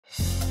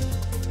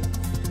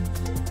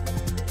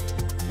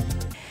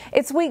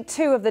It's week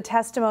 2 of the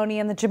testimony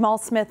in the Jamal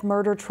Smith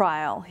murder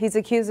trial. He's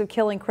accused of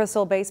killing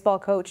Crystal baseball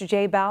coach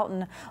Jay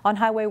Boughton on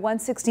Highway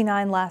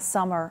 169 last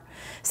summer.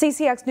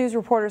 CCX News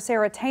reporter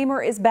Sarah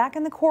Tamer is back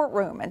in the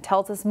courtroom and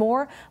tells us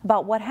more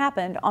about what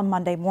happened on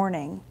Monday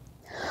morning.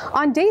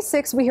 On day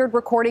 6, we heard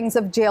recordings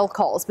of jail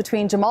calls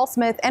between Jamal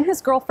Smith and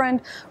his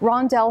girlfriend,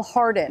 Rondell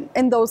Hardin.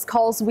 In those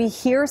calls, we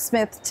hear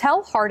Smith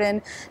tell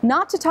Hardin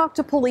not to talk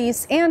to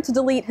police and to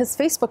delete his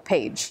Facebook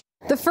page.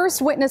 The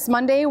first witness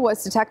Monday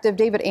was Detective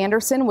David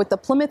Anderson with the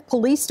Plymouth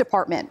Police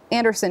Department.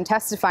 Anderson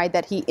testified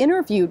that he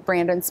interviewed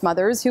Brandon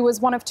Smothers, who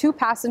was one of 2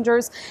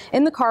 passengers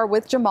in the car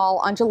with Jamal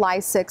on July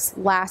 6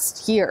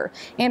 last year.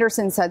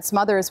 Anderson said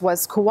Smothers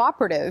was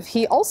cooperative.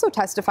 He also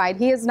testified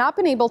he has not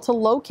been able to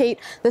locate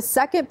the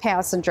second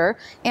passenger,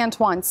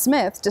 Antoine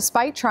Smith,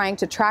 despite trying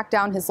to track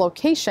down his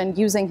location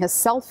using his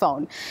cell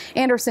phone.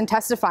 Anderson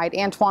testified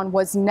Antoine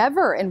was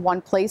never in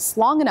one place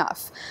long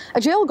enough.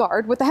 A jail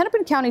guard with the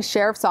Hennepin County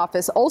Sheriff's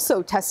Office also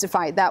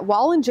testified that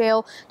while in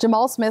jail,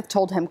 Jamal Smith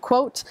told him,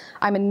 quote,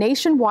 "I'm a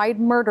nationwide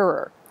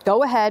murderer.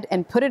 Go ahead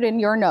and put it in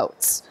your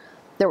notes."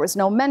 There was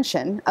no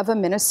mention of a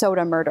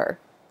Minnesota murder.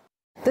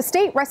 The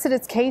state rested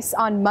its case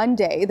on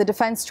Monday. The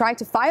defense tried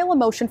to file a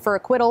motion for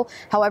acquittal.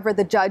 However,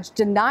 the judge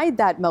denied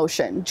that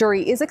motion.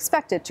 Jury is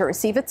expected to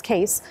receive its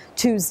case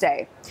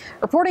Tuesday.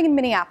 Reporting in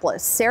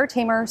Minneapolis, Sarah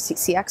Tamer,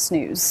 CCX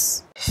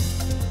News.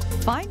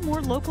 Find more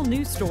local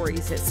news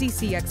stories at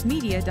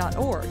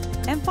ccxmedia.org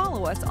and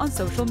follow us on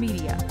social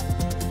media.